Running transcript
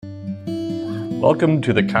Welcome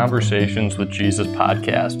to the Conversations with Jesus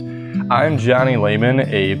podcast. I'm Johnny Lehman,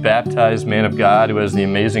 a baptized man of God who has the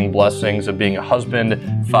amazing blessings of being a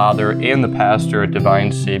husband, father, and the pastor at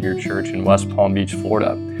Divine Savior Church in West Palm Beach,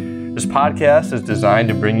 Florida. This podcast is designed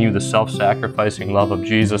to bring you the self-sacrificing love of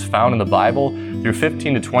Jesus found in the Bible through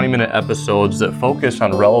 15 to 20-minute episodes that focus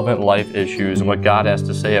on relevant life issues and what God has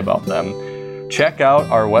to say about them. Check out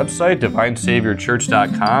our website,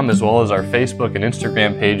 divinesaviorchurch.com, as well as our Facebook and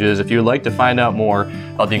Instagram pages if you would like to find out more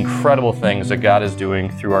about the incredible things that God is doing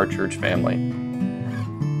through our church family.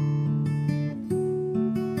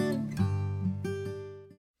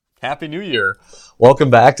 Happy New Year. Welcome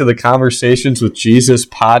back to the Conversations with Jesus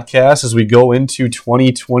podcast as we go into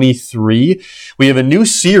 2023. We have a new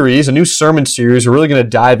series, a new sermon series we're really going to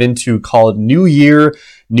dive into called New Year,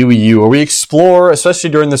 New You, where we explore,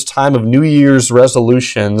 especially during this time of New Year's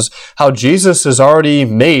resolutions, how Jesus has already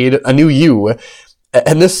made a new you.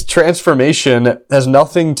 And this transformation has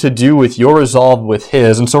nothing to do with your resolve with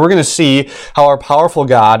His. And so we're going to see how our powerful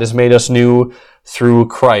God has made us new through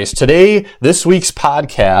Christ. Today, this week's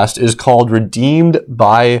podcast is called Redeemed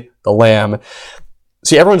by the Lamb.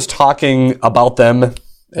 See, everyone's talking about them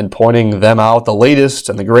and pointing them out, the latest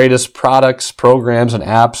and the greatest products, programs, and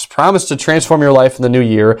apps promised to transform your life in the new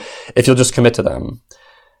year if you'll just commit to them.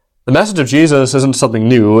 The message of Jesus isn't something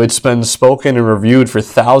new. It's been spoken and reviewed for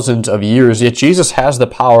thousands of years, yet Jesus has the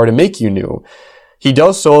power to make you new. He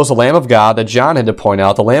does so as the Lamb of God that John had to point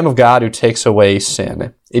out, the Lamb of God who takes away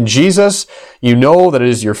sin. In Jesus, you know that it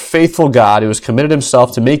is your faithful God who has committed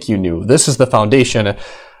Himself to make you new. This is the foundation of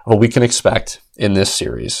what we can expect in this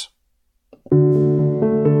series.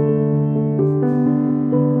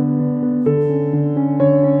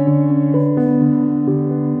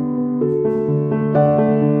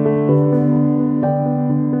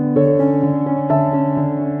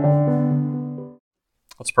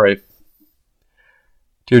 Let's pray.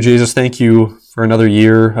 Dear Jesus, thank you for another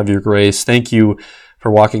year of your grace. Thank you for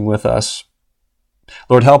walking with us.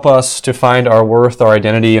 Lord, help us to find our worth, our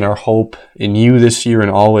identity, and our hope in you this year and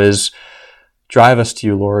always. Drive us to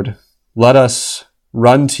you, Lord. Let us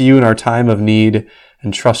run to you in our time of need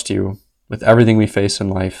and trust you with everything we face in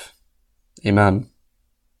life. Amen.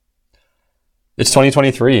 It's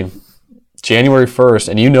 2023, January 1st,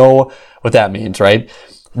 and you know what that means, right?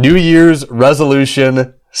 New Year's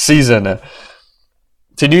resolution season.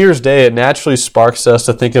 To New Year's Day, it naturally sparks us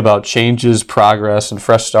to think about changes, progress, and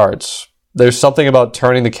fresh starts. There's something about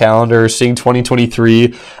turning the calendar, seeing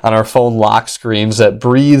 2023 on our phone lock screens that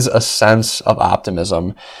breathes a sense of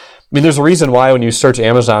optimism. I mean, there's a reason why when you search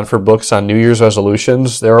Amazon for books on New Year's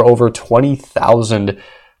resolutions, there are over 20,000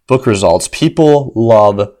 book results. People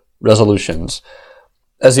love resolutions.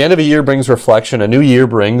 As the end of a year brings reflection, a new year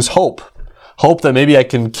brings hope. Hope that maybe I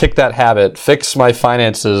can kick that habit, fix my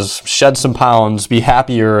finances, shed some pounds, be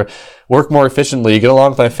happier, work more efficiently, get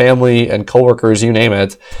along with my family and coworkers, you name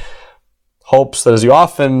it. Hopes that, as you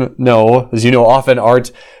know, often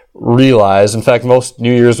aren't realized. In fact, most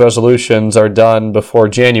New Year's resolutions are done before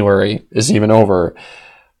January is even over.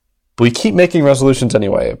 But we keep making resolutions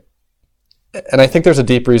anyway. And I think there's a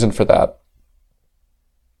deep reason for that.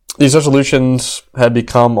 These resolutions have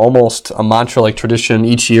become almost a mantra-like tradition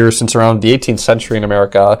each year since around the 18th century in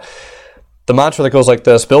America. The mantra that goes like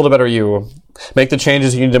this: build a better you, make the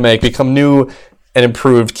changes you need to make, become new and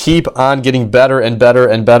improved, keep on getting better and better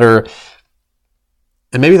and better.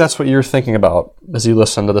 And maybe that's what you're thinking about as you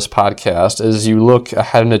listen to this podcast, as you look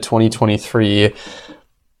ahead into 2023.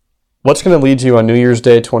 What's going to lead you on New Year's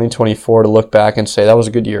Day 2024 to look back and say, that was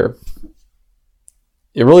a good year?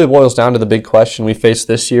 It really boils down to the big question we face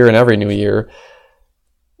this year and every new year.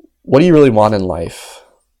 What do you really want in life?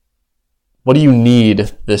 What do you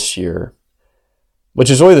need this year? Which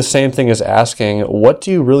is really the same thing as asking, what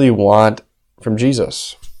do you really want from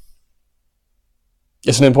Jesus?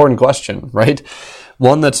 It's an important question, right?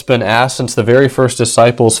 One that's been asked since the very first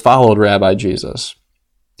disciples followed Rabbi Jesus.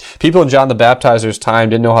 People in John the Baptizer's time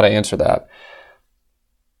didn't know how to answer that.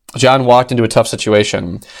 John walked into a tough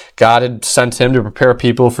situation. God had sent him to prepare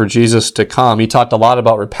people for Jesus to come. He talked a lot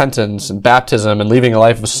about repentance and baptism and leaving a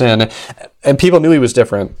life of sin, and people knew he was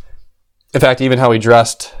different. In fact, even how he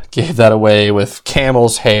dressed gave that away, with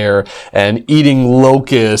camel's hair and eating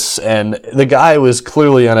locusts, and the guy was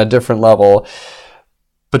clearly on a different level.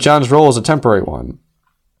 But John's role is a temporary one.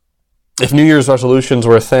 If New Year's resolutions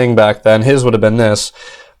were a thing back then, his would have been this: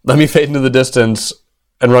 let me fade into the distance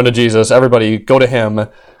and run to Jesus. Everybody, go to him.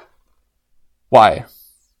 Why?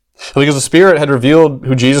 Because the Spirit had revealed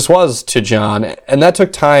who Jesus was to John, and that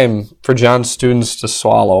took time for John's students to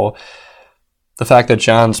swallow. The fact that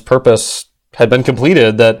John's purpose had been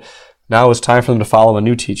completed, that now it was time for them to follow a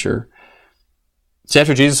new teacher. See,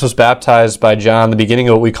 after Jesus was baptized by John, the beginning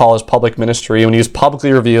of what we call his public ministry, when he was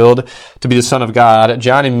publicly revealed to be the Son of God,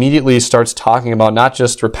 John immediately starts talking about not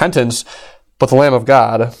just repentance, but the Lamb of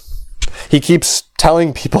God. He keeps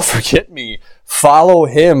telling people, forget me, follow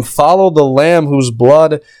him, follow the Lamb whose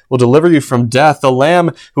blood will deliver you from death, the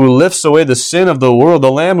Lamb who lifts away the sin of the world, the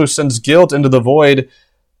Lamb who sends guilt into the void.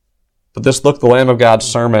 But this Look the Lamb of God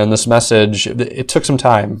sermon, this message, it took some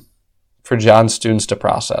time for John's students to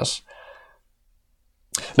process.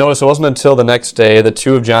 Notice it wasn't until the next day that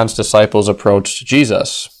two of John's disciples approached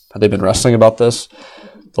Jesus. Had they been wrestling about this?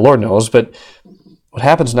 The Lord knows, but what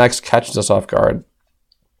happens next catches us off guard.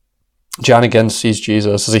 John again sees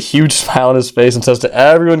Jesus, has a huge smile on his face, and says to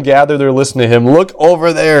everyone gathered there listening to him, look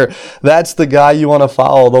over there. That's the guy you want to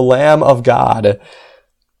follow, the Lamb of God.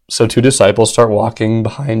 So two disciples start walking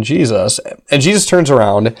behind Jesus. And Jesus turns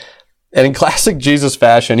around, and in classic Jesus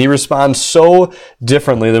fashion, he responds so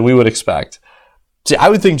differently than we would expect. See, I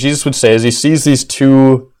would think Jesus would say, as he sees these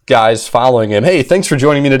two guys following him, hey, thanks for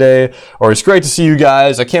joining me today, or it's great to see you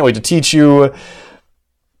guys, I can't wait to teach you.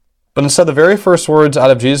 But instead, the very first words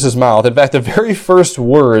out of Jesus' mouth, in fact, the very first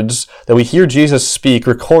words that we hear Jesus speak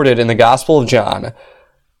recorded in the Gospel of John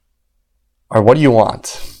are, what do you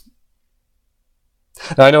want?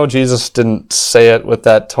 Now, I know Jesus didn't say it with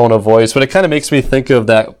that tone of voice, but it kind of makes me think of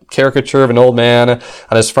that caricature of an old man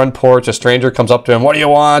on his front porch. A stranger comes up to him, what do you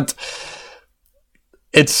want?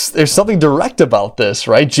 There's something direct about this,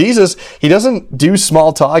 right? Jesus, he doesn't do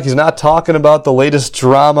small talk. He's not talking about the latest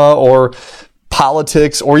drama or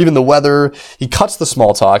politics or even the weather. He cuts the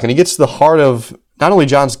small talk and he gets to the heart of not only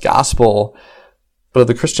John's gospel, but of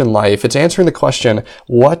the Christian life. It's answering the question,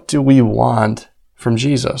 what do we want from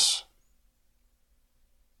Jesus?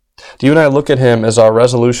 Do you and I look at him as our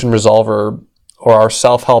resolution resolver or our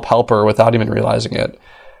self-help helper without even realizing it?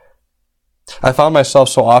 I found myself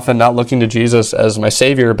so often not looking to Jesus as my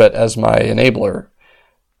Savior, but as my enabler.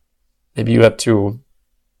 Maybe you have too.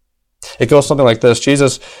 It goes something like this.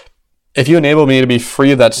 Jesus, if you enable me to be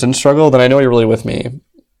free of that sin struggle, then I know you're really with me.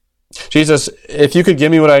 Jesus, if you could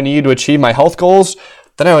give me what I need to achieve my health goals,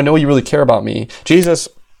 then I know you really care about me. Jesus,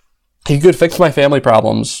 if you could fix my family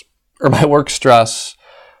problems or my work stress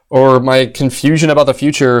or my confusion about the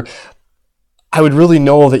future, I would really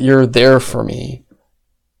know that you're there for me.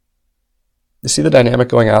 You see the dynamic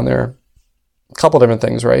going on there? A couple different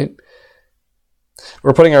things, right?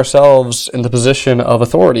 We're putting ourselves in the position of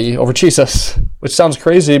authority over Jesus, which sounds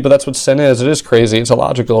crazy, but that's what sin is. It is crazy. It's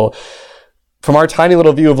illogical. From our tiny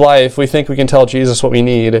little view of life, we think we can tell Jesus what we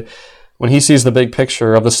need when he sees the big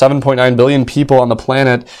picture of the 7.9 billion people on the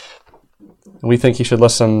planet, and we think he should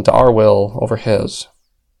listen to our will over his.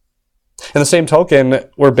 In the same token,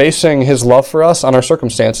 we're basing his love for us on our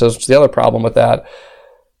circumstances, which is the other problem with that.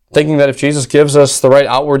 Thinking that if Jesus gives us the right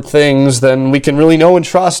outward things, then we can really know and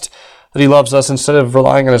trust that he loves us instead of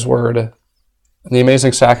relying on his word and the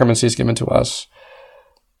amazing sacraments he's given to us.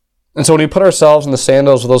 And so when we put ourselves in the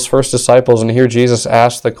sandals of those first disciples and hear Jesus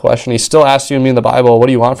ask the question, he still asks you and me in the Bible, what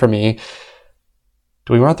do you want from me?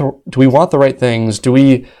 Do we want the right things? Do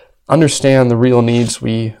we understand the real needs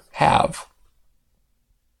we have?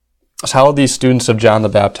 So how would these students of John the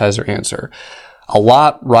Baptizer answer? A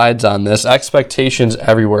lot rides on this, expectations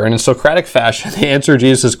everywhere. And in Socratic fashion, they answer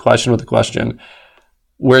Jesus' question with a question,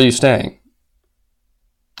 where are you staying?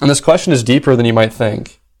 And this question is deeper than you might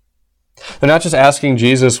think. They're not just asking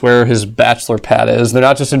Jesus where his bachelor pad is. They're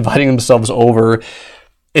not just inviting themselves over.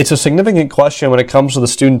 It's a significant question when it comes to the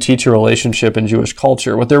student-teacher relationship in Jewish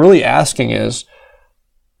culture. What they're really asking is,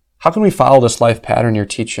 how can we follow this life pattern you're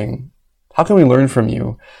teaching? How can we learn from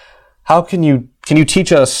you? How can you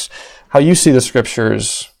teach us how you see the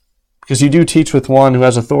scriptures? Because you do teach with one who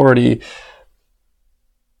has authority.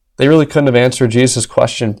 They really couldn't have answered Jesus'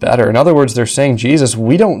 question better. In other words, they're saying, Jesus,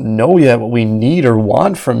 we don't know yet what we need or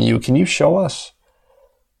want from you. Can you show us?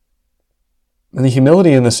 And the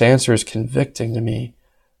humility in this answer is convicting to me.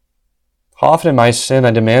 How often in my sin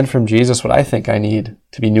I demand from Jesus what I think I need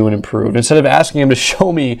to be new and improved, instead of asking him to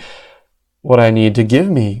show me what I need, to give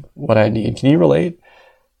me what I need. Can you relate?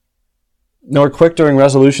 No, we're quick during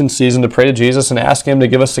resolution season to pray to Jesus and ask him to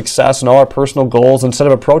give us success in all our personal goals instead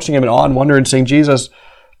of approaching him in awe and wonder and saying, Jesus,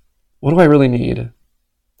 what do I really need?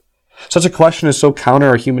 Such a question is so counter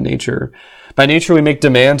our human nature. By nature, we make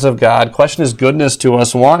demands of God, question his goodness to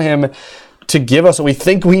us, want him to give us what we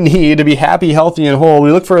think we need to be happy, healthy, and whole.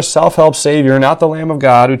 We look for a self-help Savior, not the Lamb of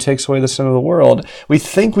God who takes away the sin of the world. We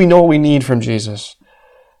think we know what we need from Jesus,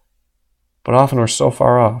 but often we're so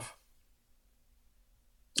far off.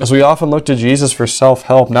 As we often look to Jesus for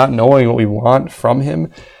self-help, not knowing what we want from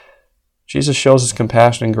him, Jesus shows his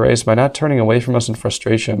compassion and grace by not turning away from us in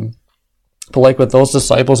frustration, But like with those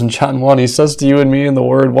disciples in John 1, he says to you and me in the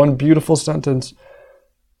Word, one beautiful sentence,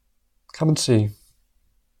 come and see.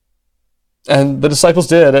 And the disciples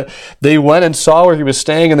did. They went and saw where he was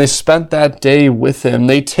staying, and they spent that day with him.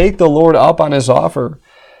 They take the Lord up on his offer.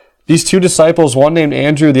 These two disciples, one named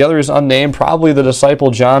Andrew, the other is unnamed, probably the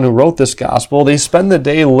disciple John who wrote this gospel, they spend the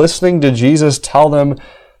day listening to Jesus tell them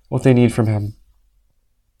what they need from him.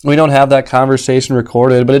 We don't have that conversation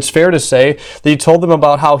recorded, but it's fair to say that he told them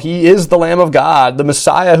about how he is the Lamb of God, the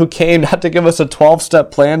Messiah who came not to give us a 12-step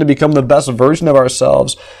plan to become the best version of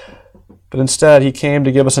ourselves, but instead he came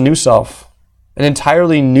to give us a new self, an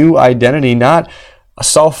entirely new identity, not a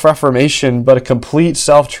self-reformation, but a complete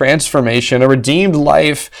self-transformation, a redeemed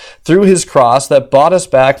life through his cross that bought us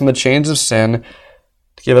back from the chains of sin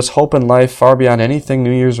to give us hope and life far beyond anything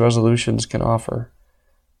New Year's resolutions can offer.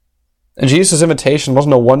 And Jesus' invitation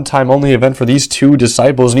wasn't a one-time only event for these two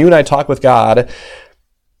disciples. And you and I talk with God,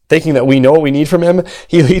 thinking that we know what we need from him.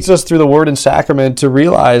 He leads us through the Word and Sacrament to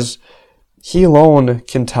realize he alone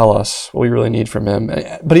can tell us what we really need from him.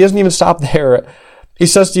 But he doesn't even stop there. He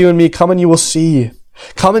says to you and me, come and you will see.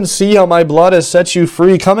 Come and see how my blood has set you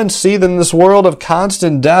free. Come and see that in this world of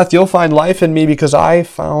constant death, you'll find life in me because I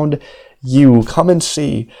found you. Come and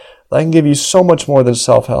see. I can give you so much more than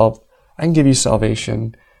self-help. I can give you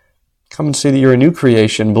salvation. Come and see that you're a new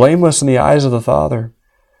creation, blameless in the eyes of the Father.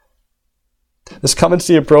 This come and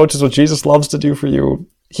see approach is what Jesus loves to do for you.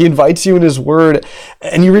 He invites you in his word,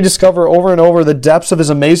 and you rediscover over and over the depths of his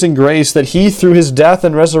amazing grace, that he, through his death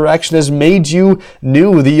and resurrection, has made you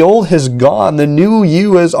new. The old has gone. The new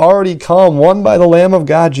you has already come, won by the Lamb of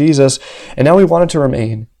God, Jesus, and now we want it to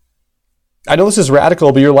remain. I know this is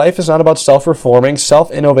radical, but your life is not about self-reforming,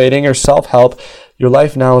 self-innovating, or self-help. Your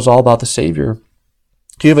life now is all about the Savior.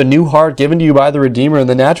 You have a new heart given to you by the Redeemer, and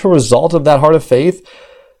the natural result of that heart of faith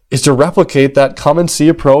is to replicate that come and see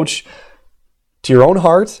approach to your own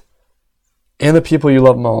heart and the people you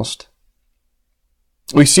love most.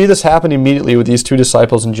 We see this happen immediately with these two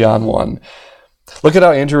disciples in John 1. Look at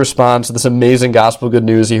how Andrew responds to this amazing gospel good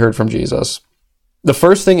news he heard from Jesus. The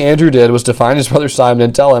first thing Andrew did was to find his brother Simon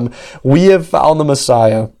and tell him, we have found the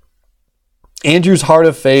Messiah. Andrew's heart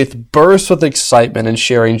of faith burst with excitement in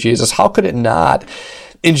sharing Jesus. How could it not?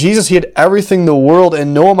 In Jesus, he had everything the world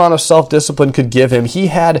and no amount of self-discipline could give him. He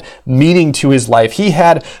had meaning to his life. He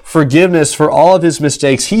had forgiveness for all of his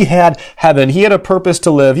mistakes. He had heaven. He had a purpose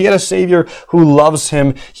to live. He had a Savior who loves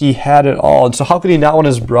him. He had it all. And so how could he not want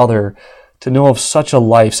his brother to know of such a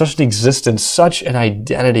life, such an existence, such an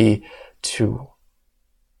identity too?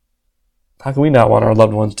 How can we not want our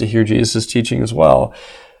loved ones to hear Jesus' teaching as well?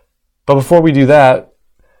 But before we do that,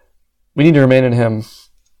 we need to remain in him.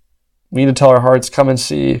 We need to tell our hearts, come and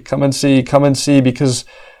see, come and see, come and see, because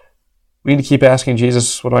we need to keep asking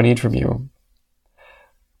Jesus, what do I need from you?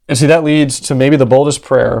 And see, that leads to maybe the boldest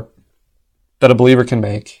prayer that a believer can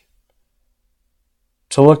make.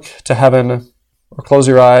 To look to heaven, or close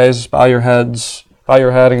your eyes, bow your head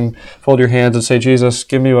and fold your hands and say, Jesus,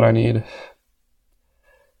 give me what I need.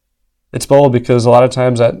 It's bold because a lot of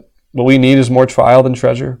times that what we need is more trial than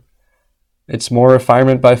treasure. It's more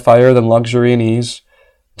refinement by fire than luxury and ease.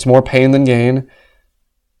 It's more pain than gain.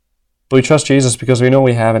 But we trust Jesus because we know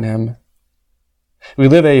we have in him. We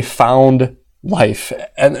live a found life,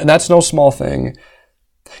 and that's no small thing.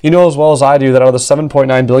 You know as well as I do that out of the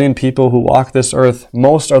 7.9 billion people who walk this earth,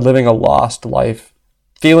 most are living a lost life,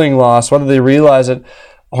 feeling lost, whether they realize it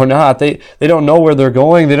or not. They don't know where they're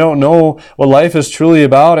going. They don't know what life is truly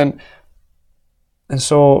about. And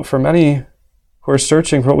so for many who are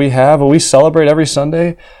searching for what we have, what we celebrate every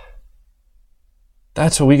Sunday,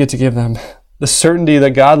 that's what we get to give them. The certainty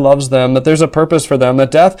that God loves them, that there's a purpose for them, that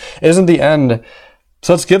death isn't the end.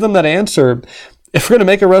 So let's give them that answer. If we're going to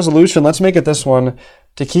make a resolution, let's make it this one,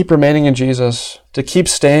 to keep remaining in Jesus, to keep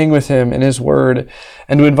staying with him in his word,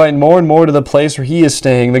 and to invite more and more to the place where he is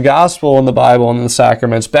staying, the gospel and the Bible and the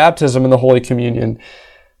sacraments, baptism and the Holy Communion.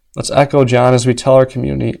 Let's echo John as we tell our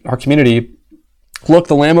community, look,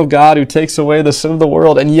 the Lamb of God who takes away the sin of the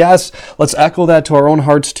world. And yes, let's echo that to our own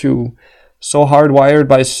hearts too. So hardwired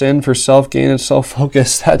by sin for self-gain and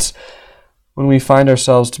self-focus, that's when we find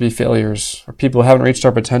ourselves to be failures or people who haven't reached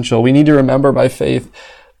our potential. We need to remember by faith,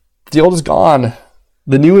 the old is gone.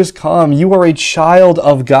 The new has come. You are a child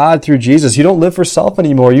of God through Jesus. You don't live for self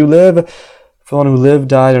anymore. You live for the one who lived,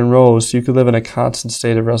 died, and rose, so you could live in a constant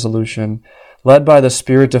state of resolution, led by the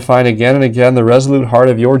Spirit to find again and again the resolute heart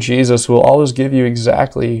of your Jesus who will always give you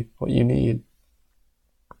exactly what you need.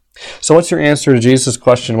 So what's your answer to Jesus'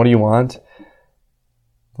 question, what do you want?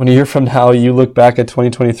 When a year from now you look back at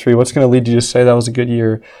 2023, what's going to lead you to say that was a good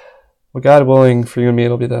year? Well, God willing, for you and me,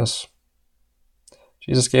 it'll be this.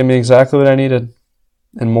 Jesus gave me exactly what I needed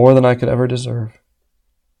and more than I could ever deserve.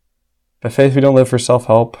 By faith, we don't live for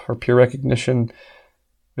self-help or pure recognition.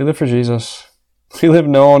 We live for Jesus. We live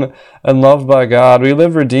known and loved by God. We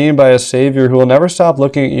live redeemed by a Savior who will never stop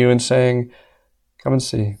looking at you and saying, come and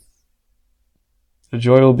see. The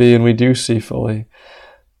joy will be, and we do see fully,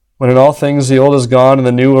 when in all things the old is gone and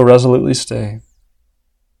the new will resolutely stay.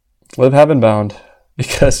 Live heaven-bound,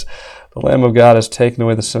 because the Lamb of God has taken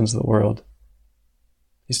away the sins of the world.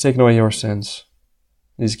 He's taken away your sins.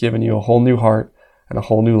 He's given you a whole new heart and a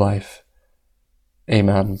whole new life.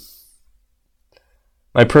 Amen.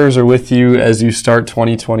 My prayers are with you as you start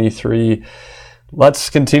 2023. Let's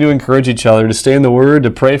continue to encourage each other to stay in the Word,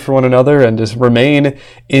 to pray for one another, and to remain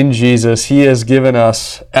in Jesus. He has given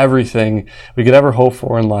us everything we could ever hope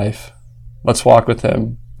for in life. Let's walk with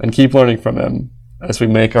Him and keep learning from Him as we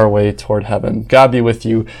make our way toward heaven. God be with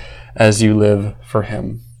you as you live for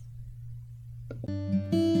Him.